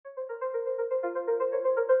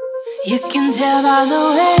You can tell by the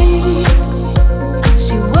way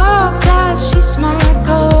she walks that she's my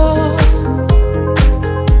girl.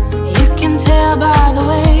 You can tell by the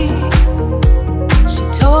way she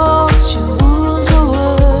talks, she rules her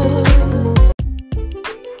words.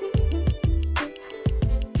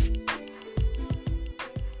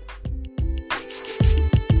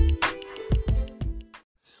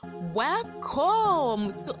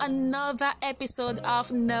 Welcome to another episode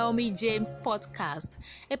of Naomi James Podcast,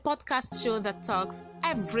 a podcast show that talks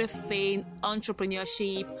everything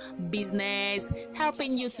entrepreneurship, business,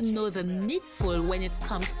 helping you to know the needful when it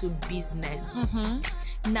comes to business.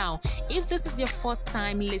 Now, if this is your first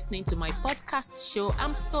time listening to my podcast show,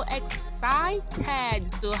 I'm so excited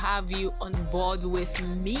to have you on board with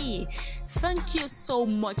me. Thank you so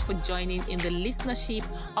much for joining in the listenership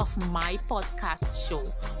of my podcast show.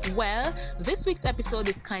 Well, this week's episode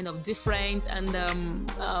is kind of different, and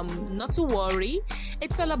not to worry,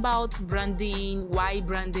 it's all about branding, why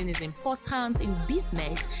branding is important in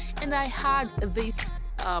business. And I had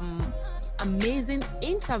this amazing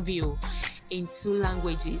interview in two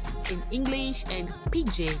languages, in English and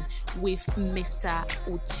Pidgin, with Mr.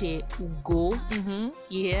 Uche Ugo.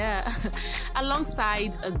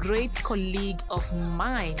 Alongside a great colleague of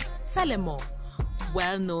mine, Telemo,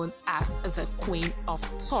 well known as the Queen of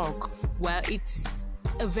Talk. Well, it's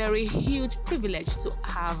a very huge privilege to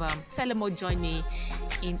have Telemo join me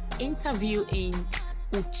in interviewing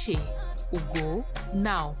Uche Ugo.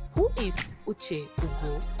 Now, who is Uche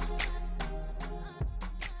Ugo?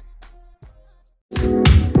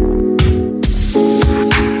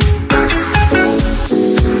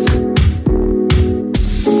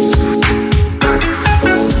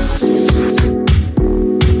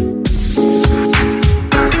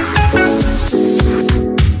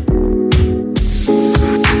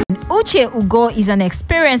 Uche Ugo is an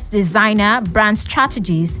experienced designer, brand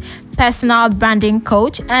strategist, personal branding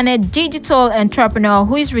coach, and a digital entrepreneur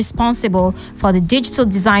who is responsible for the digital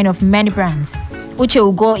design of many brands. Uche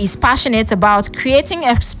Ugo is passionate about creating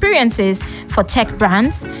experiences for tech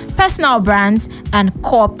brands, personal brands, and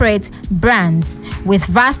corporate brands, with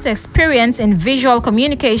vast experience in visual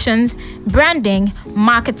communications, branding,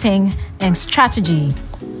 marketing, and strategy.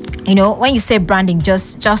 You know, when you say branding,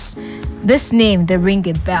 just this name, they ring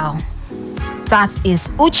a bell. That is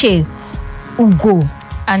Uche Ugo.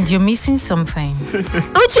 And you're missing something.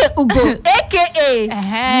 Uche Ugo, aka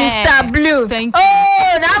Mr. Blue. Thank you.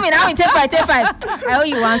 Oh, now we take five. I owe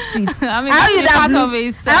you one sweet. I mean, I owe you that part blue. of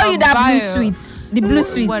his, I owe you that bio. blue sweet. The blue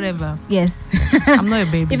sweet. Whatever. Yes. I'm not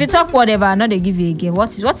a baby. If you talk whatever, I know they give you again. What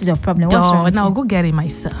is your problem? What's wrong with now you? go get it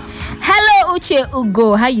myself. Hello, Uche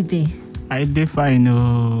Ugo. How you doing? I dey fine.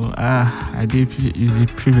 I dey. It's a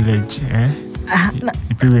privilege. It's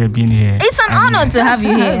a privilege being here. It's an honor to have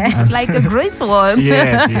you here. Like a great one.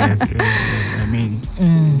 Yes. I mean.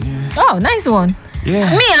 Yeah. Oh, nice one. Yeah.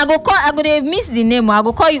 Me, I go dey miss the name. I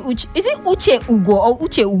go call you Uche. Is it Uche Ugo or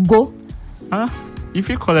Uche Ugo? If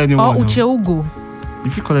you call anyone, Or Uche Ugo.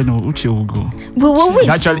 If you call anyone Uche Ugo, But wait.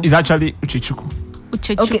 it's actually Uche Chuku.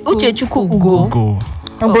 Okay, Uche Chuku Ugo. Ugo.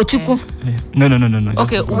 Ugo Chuku. No. Just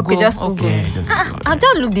Okay, Ugo. Ugo. just Ugo. Yeah, just Ugo. I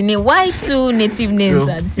don't look the name. Why two native names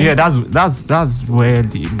So, at the same? yeah, that's where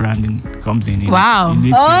the branding comes in. Wow. You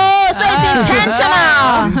need to- Oh, so it's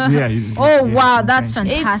intentional. yeah, Oh yeah, wow, that's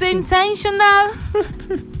intentional. It's fantastic. intentional.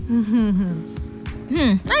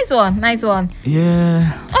 Nice one.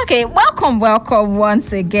 Yeah. Okay, welcome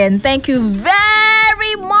once again. Thank you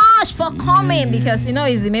very much for coming, because you know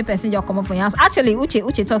it's the main person you're coming from your house. Actually,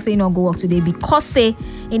 Uche talks say you know go work today because say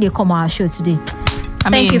in the come our show today.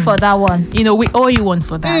 Thank you for that one. You know, we owe you one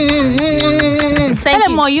for that. Thank you.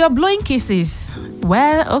 Telemo, you're blowing kisses.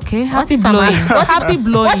 Well, okay. Happy if I'm blowing. actually- Happy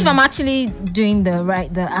blowing. What if I'm actually doing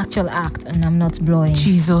the actual act and I'm not blowing?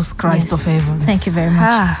 Jesus Christ Yes. of heaven. Thank you very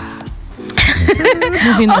much.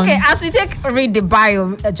 Moving on. Okay, as we read the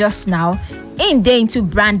bio just now, in day into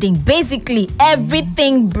branding, basically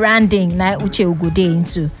everything branding na Uche Ugo dey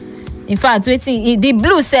into. In fact, waiting the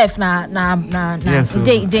blue self na Yes, so,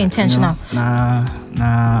 they intentional.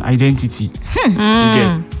 Na identity. You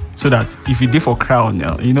get, so that if you did for crowd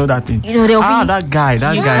now, you know that thing. You know they'll feel, that guy.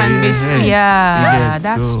 You can be sweet. Yeah, You get,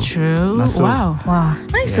 that's so, true. na so. Wow. wow,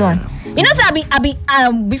 nice Yeah. one. You know, so I be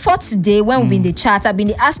before today when we been in the chat, I been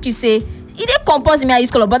dey ask you say. It didn't compose me I use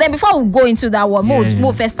color, but then before we go into that one,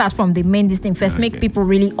 more first start from the main this thing first, make people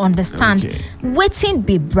really understand. Okay. Wetin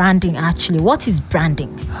be branding actually? What is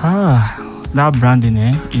branding? That branding,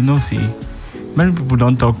 you know, see, many people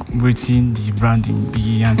don't talk wetin the branding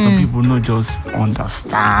be, and some people not just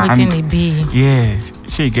understand Wetin it be. Yes,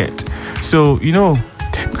 she get. So, you know,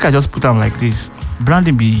 make I just put them like this.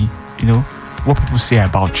 Branding be, you know, what people say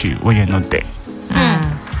about you when you're not there.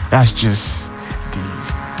 That's just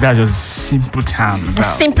simple term. The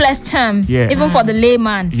simplest term, Yeah. even for the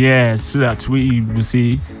layman. Yeah, so that way you will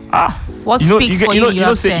say, What you know, speaks you, for you know, you? you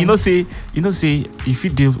know, say, if you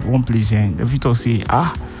do one place and if you talk say,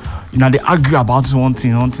 they argue about one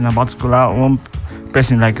thing about one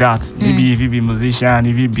person like that. Maybe if you be musician,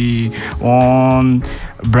 if you be one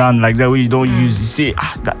brand like that where you don't use, you say,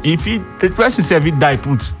 that if the person say if he die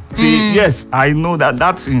put, say yes, I know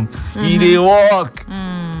that thing, he dey work.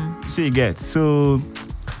 So you get so.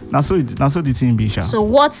 Now so the thing be. So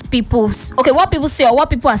what people say or what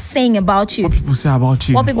people are saying about you? What people say about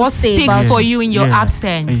you? What people What say speaks about for you? you in your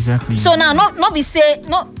absence? Exactly. So now not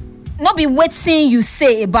be waiting you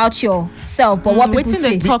say about yourself, but what people Waiting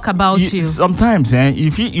say. they talk about you. Sometimes,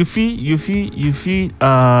 if you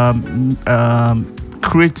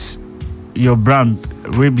create your brand,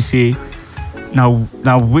 where we say now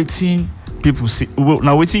waiting people say,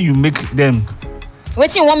 now waiting you make them.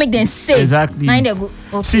 Waiting won't make them say. Exactly. Now they go,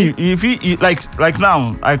 okay. See, if you like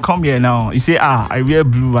now, I come here now, you say, I wear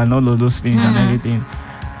blue and all of those things and everything.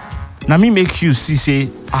 Now me make you say,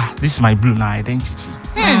 this is my blue now identity.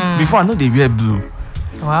 Before I know they wear blue.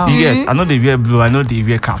 Wow. You get, I know they wear blue, I know they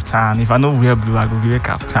wear kaftan. If I know wear blue, I go wear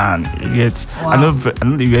kaftan. You get, I know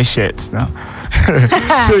they wear shirts now.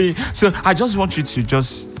 so I just want you to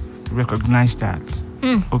just recognize that.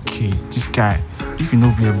 Okay, this guy, if you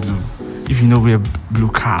know wear blue, if you know wear blue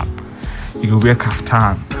cap, you go wear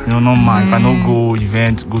kaftan. You know, no mind. If I know go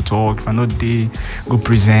event, go talk. If I know they go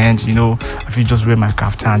present, if you just wear my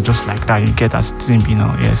kaftan just like that, you get as thing,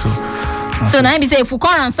 yeah. So now be say if you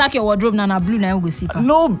come and sack your wardrobe now blue now you go see.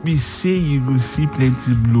 No be say you go see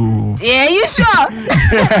plenty blue. Yeah, you sure?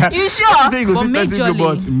 You sure? Say you go see plenty blue,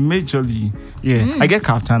 but majorly, yeah. I get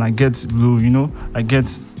kaftan, I get blue. I get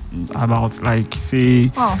about like say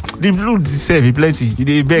the blue itself plenty.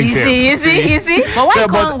 They beg. You see?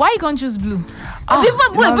 But why you can't choose blue? We go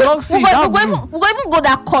even go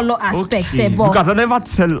that color aspect. Okay. Say, but because I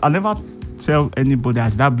never tell anybody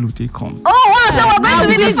as that blue take come. oh wow, so we're going to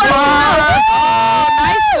be the first.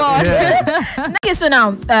 Nice one. Yes. Okay, so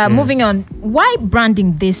now moving on. Why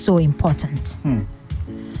branding this so important?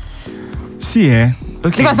 See, okay.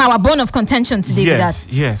 Because our bone of contention today with that.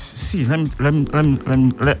 Yes. See, let me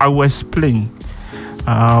I will explain.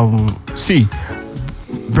 See,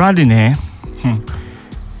 branding.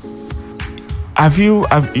 Have you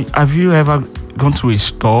ever gone to a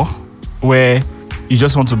store where you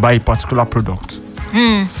just want to buy a particular product?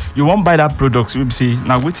 You won't buy that product. You will say,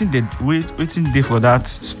 now waiting there for that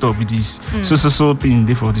store with this so thing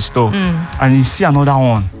there for the store, and you see another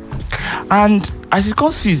one, and as you can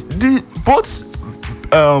see, both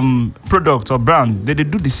product or brand they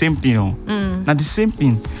do the same thing. Now the same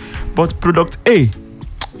thing, but product A,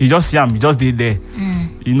 you just you just did there.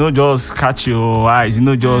 Just catch your eyes.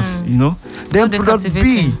 Just Then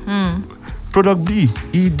product B,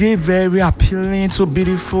 it did very appealing, so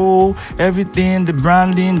beautiful, everything, the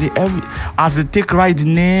branding, as they take right the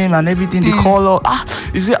name and everything, the color.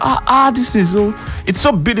 You say, this is it's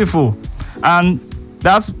so beautiful, and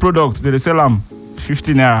that's product they sell them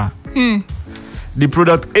 15 naira. The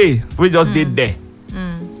product A, we just did there.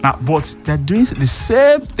 Now, but they're doing the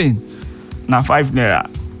same thing. Now 5 naira.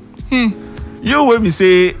 You will be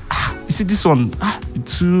say, you see this one,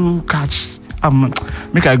 too catch.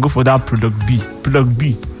 Make I go for that product B. Product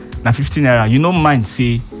B, now 15 naira. Mind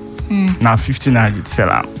say, now 15 naira you sell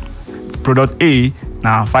them. Product A,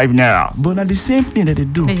 now 5 naira. But now the same thing that they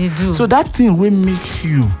do. So that thing will make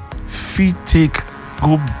you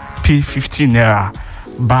go pay 15 naira,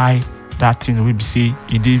 buy that thing. We be say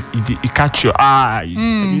it catch your eyes. I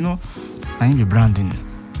ain't be branding.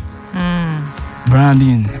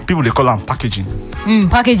 Branding, people they call them packaging.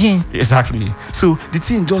 Packaging. Exactly. So the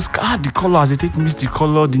thing just the colors, they take mix the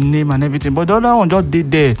color, the name and everything. But the other one just did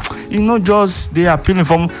there. Just they are appealing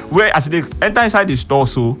from where as they enter inside the store.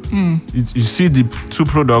 So you see the two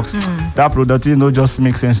products. That product just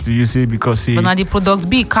makes sense to you, say because But now the product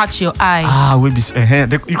B catch your eye. We be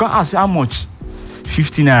you can ask how much?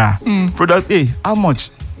 15 naira. Product A, how much?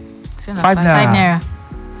 5 naira. 5 naira.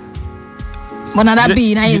 But now that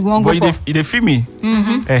B, now you won't go for. They feel me.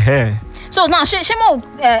 So now, Shemo,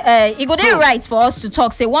 it go there right for us to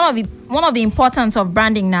talk. Say one of the importance of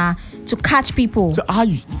branding now to catch people. So how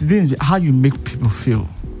you make people feel?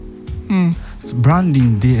 So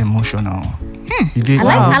branding, they emotional.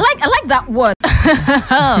 I like that word.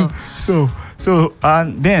 So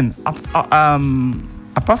and then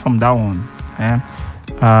apart from that one,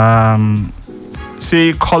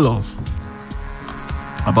 say colors.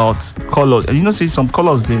 About colors, and say some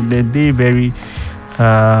colors they very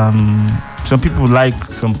some people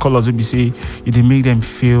like some colors will be say they make them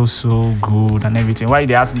feel so good and everything. Why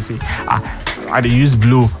they ask me say I they use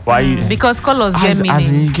blue? Why? Because colors get As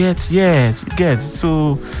meaning. you get.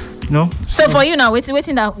 So So for you now, waiting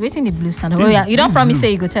the blue stand. Oh yeah, you don't this promise blue.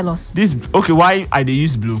 say you go tell us. this okay. Why I they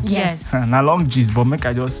use blue? Yes. Na long gist, but make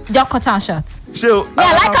I just Cut and short. show. Me,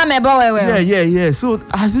 I like am about well. Yeah. So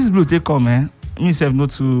as this blue take come, me self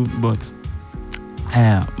not too, but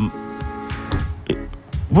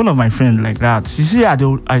one of my friends like that. She say I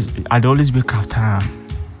always wear kaftan.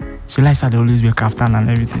 She likes I always wear kaftan and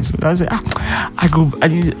everything. So I say I go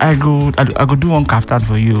do one kaftan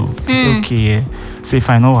for you. It's okay. Yeah. Say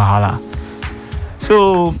fine, no wahala.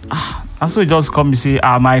 So and so he just come and say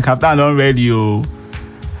my kaftan don't ready yo.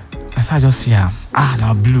 I say I just see now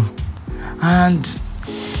blue, and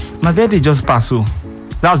my birthday just passed so.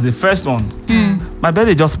 That's the first one. My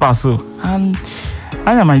birthday just passed so, and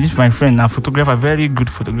I am my friend, a photographer, very good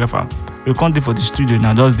photographer. We come there for the studio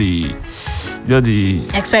now, just the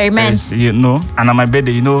Experiment. and on my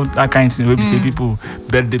birthday, that kind of thing. We say people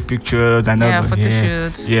birthday pictures and all. Photo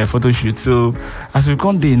shoots. Yeah, photo shoot. So as we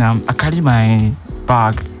come there now, I carry my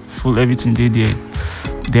bag full, everything there.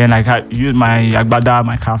 Then I use my agbada,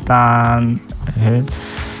 my kaftan.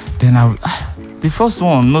 Then the first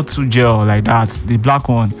one not too gel like that, the black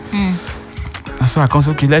one. And so I come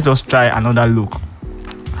say, okay, let's just try another look.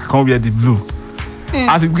 I come wear the blue.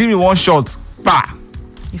 As it give me one shot,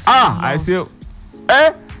 I say,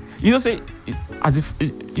 say as if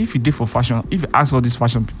you did for fashion, if you ask all these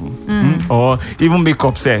fashion people or even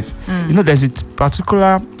makeup self, there's a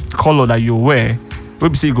particular color that you wear where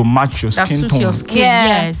we say you go match your skin tone. Your skin. Yeah.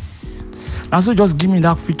 Yes. And so just give me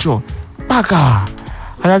that picture. Baka.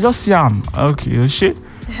 And I just see okay, shit.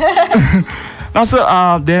 And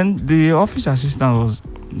so then the office assistant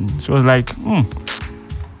she was like,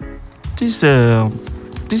 this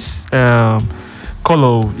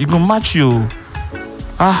color, you go match you.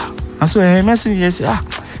 And so message here say,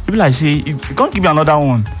 you be like say, you can't give me another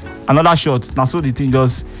one, another shot. Now so the thing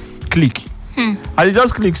just click. And it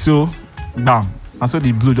just click so bam. And so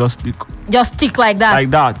the blue just stick like that. like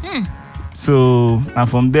that. So and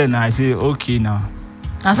from then I say, okay now.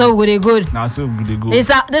 And so we go good. Now so they go.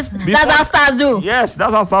 That's how stars do. Yes,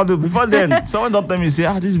 that's how stars do. Before then, someone don't tell me say,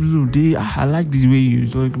 this blue, I like this way you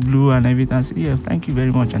talk blue and everything. I say, yeah, thank you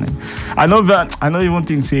very much. And I know even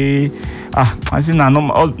think say, I say now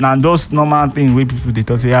those normal things where people they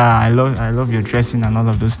talk say, I love your dressing and all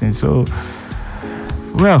of those things. So,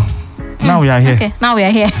 well, now we are here. Okay, now we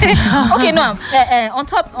are here. Okay, no, on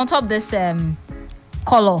top this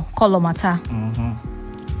color matter.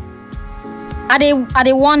 I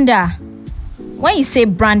wonder, when you say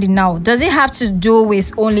branding now, does it have to do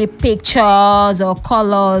with only pictures or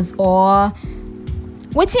colors, or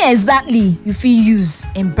what exactly you feel use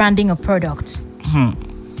in branding a product? Share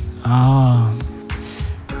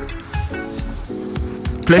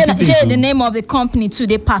the name of the company to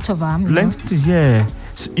the part of them. Yeah.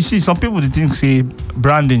 You see, some people they think say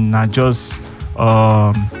branding not just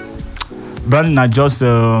the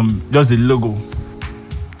logo.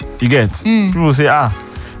 You get people say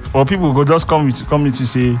or people go just come to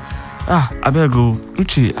say I better go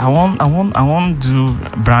Uche, I want do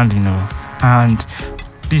branding, and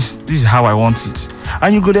this is how I want it,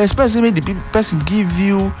 and you go to expect maybe the person give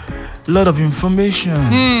you a lot of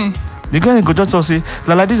information. The guy go just say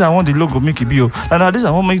like this I want the logo make it be like this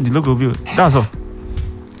I want make the logo be. That's all.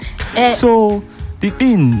 So the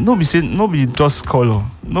thing no be just color,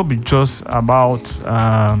 no be just about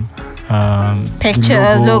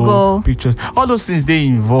pictures, logo, pictures, all those things they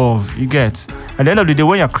involve. You get at the end of the day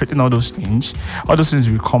when you're creating all those things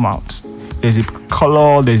will come out. There's a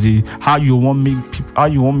color, there's a how you want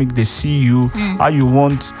make they see you, how you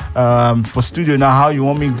want for studio now, how you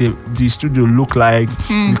want make the studio look like,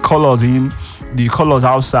 the colors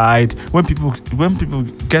outside. When people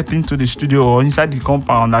get into the studio or inside the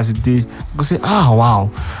compound as they go say, wow,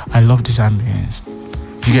 I love this ambience.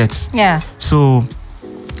 You get? Yeah. So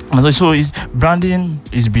it's branding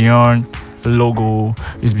is beyond the logo,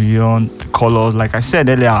 is beyond colors. Like I said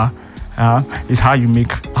earlier, is how you make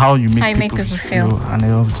people feel.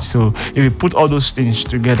 And so if you put all those things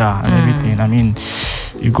together and everything, I mean,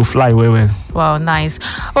 you go fly well. Wow, nice.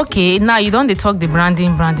 Okay, now you don't talk the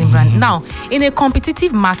branding. Now, in a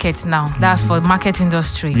competitive market now, that's for market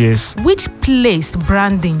industry. Yes. Which place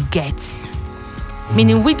branding gets?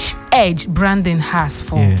 Meaning which edge branding has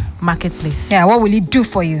for marketplace? Yeah, what will it do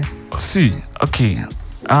for you? See, okay.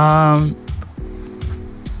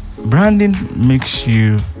 Branding makes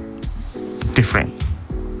you different.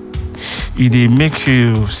 It make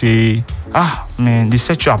you say, man, they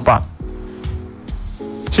set you apart.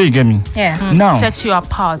 So you get me? Yeah. Now, Set you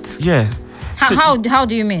apart. yeah. So- How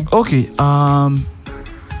do you mean? Okay.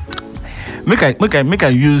 Make I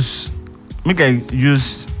use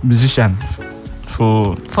musician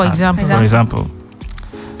for example. For example,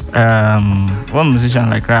 one musician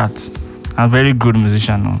like that, a very good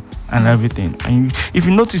musician, no, and everything. And if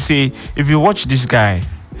you notice, say, if you watch this guy,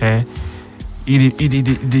 they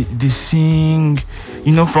sing,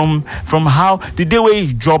 you know, from how the day where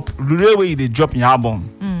he drop, the day where they drop in album,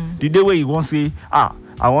 the day where he won't say, I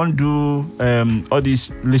want to do all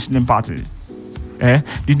these listening parties.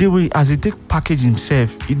 The day where as he take package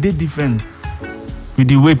himself, it did different with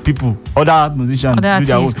the way people, other musicians Other do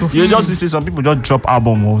their own. artists go You for just see some people just drop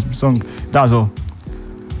album or song. That's all.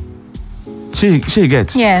 She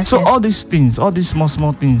gets. Yes, So yes. all these things, all these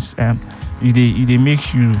small things, they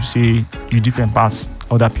make you say you different past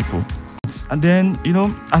other people. And then, you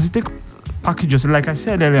know, as you take packages, like I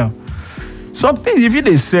said earlier, some things if you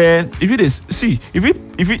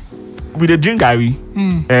with the drink Gary,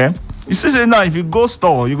 you see say now if you go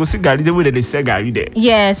store, you go see Gary the way that they sell Gary there.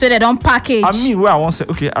 Yeah, so they don't package. I mean, where I want say,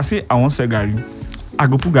 okay, I say I want sell Gary, I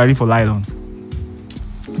go put Gary for nylon.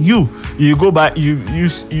 You go buy you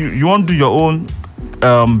want to do your own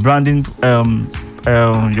branding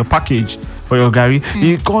your package for your Gary.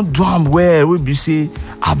 You can't do them where we be say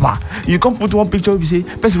Abba. You can't put one picture we say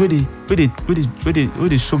person where they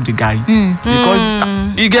soak the Gary.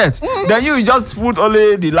 Because you get then you just put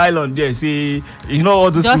only the nylon there. Say you know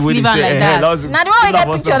all those Just people where leave they am say like that. Now the one we get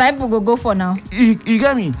picture that people go for now. You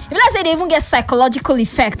get me? If let's say they even get psychological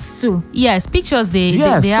effects too. Yes, pictures they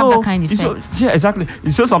have that kind of effect. Yeah, exactly.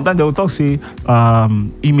 So sometimes they will talk say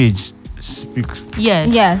image speaks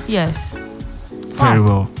Yes. very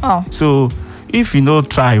well. Oh. So if you no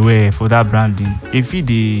try well for that branding, if you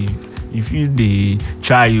dey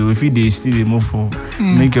try you, if you dey still dey move for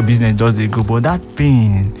make your business just dey go, but that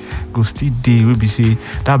thing go still dey wey be say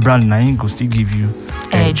that brand na him go still give you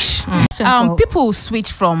edge. Simple. People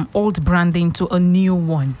switch from old branding to a new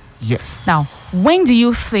one. Yes. Now, when do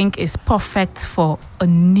you think is perfect for a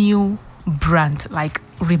new brand, like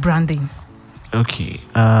rebranding? Okay.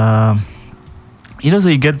 You know, so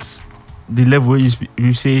you get the level where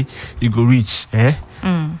you say you go reach,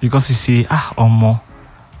 because you say, Omo,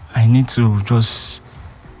 I need to just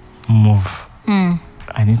move.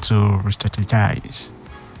 I need to re-strategize.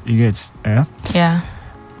 You get, Yeah.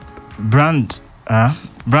 brand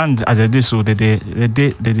as I did so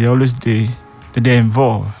they always they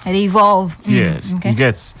involve. They evolve. Yes, Okay. you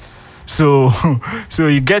get. So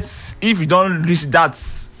you get if you don't reach that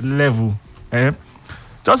level,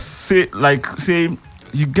 just say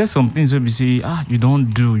you get some things where we say you don't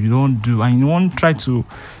do, and you want to try to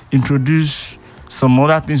introduce some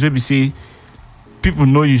other things where we say people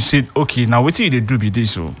know you said okay now what you they do be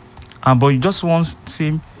this so, but you just want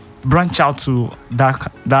say branch out to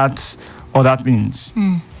that other things.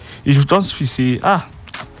 You just feel say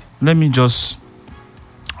let me just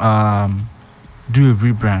do a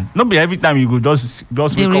rebrand. Not be every time you go just wake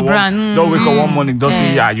up rebrand. don't wake up one morning just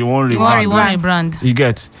say you want You want rebrand. rebrand. You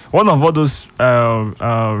get one of all those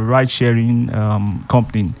ride sharing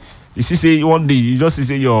company. You see say one day you just see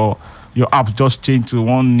say your app just change to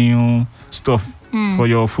one new stuff for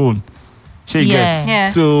your phone. She gets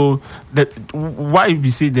Yes. so that why we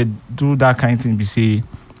say they do that kind of thing. We say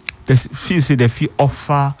they feel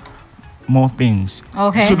offer more things.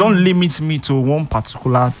 Okay. So don't limit me to one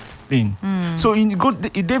particular thing. So it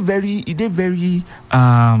they very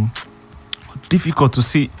difficult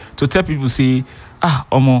to tell people say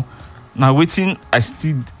omo now waiting I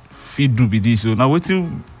still feed do be this so now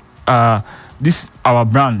waiting this our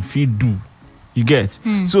brand feed do. You get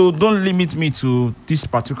so don't limit me to this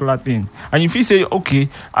particular thing. And if you say okay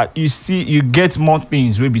you get more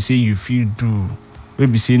things where we say you feel do where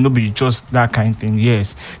we say nobody just that kind of thing.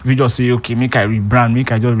 Yes, if you just say okay make I just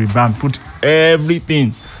rebrand put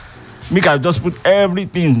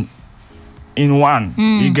everything in one.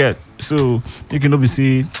 You get so you can not be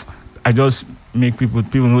say I just make people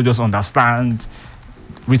no just understand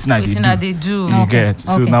wetin I they do. you get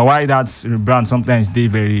so Okay. now why that's rebrand sometimes they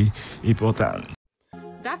very important.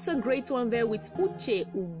 That's a great one there with Uche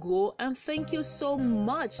Ugo, and thank you so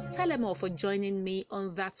much, Telemo, for joining me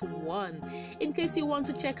on that one. In case you want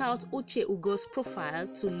to check out Uche Ugo's profile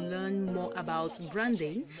to learn more about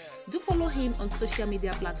branding, do follow him on social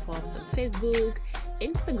media platforms on Facebook,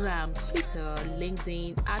 Instagram, Twitter,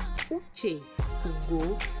 LinkedIn at Uche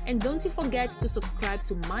Ugo. And don't you forget to subscribe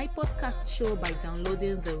to my podcast show by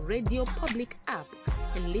downloading the Radio Public app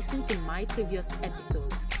and listen to my previous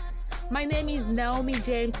episodes. My name is Naomi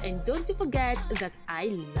James, and don't you forget that I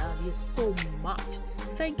love you so much.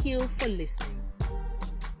 Thank you for listening.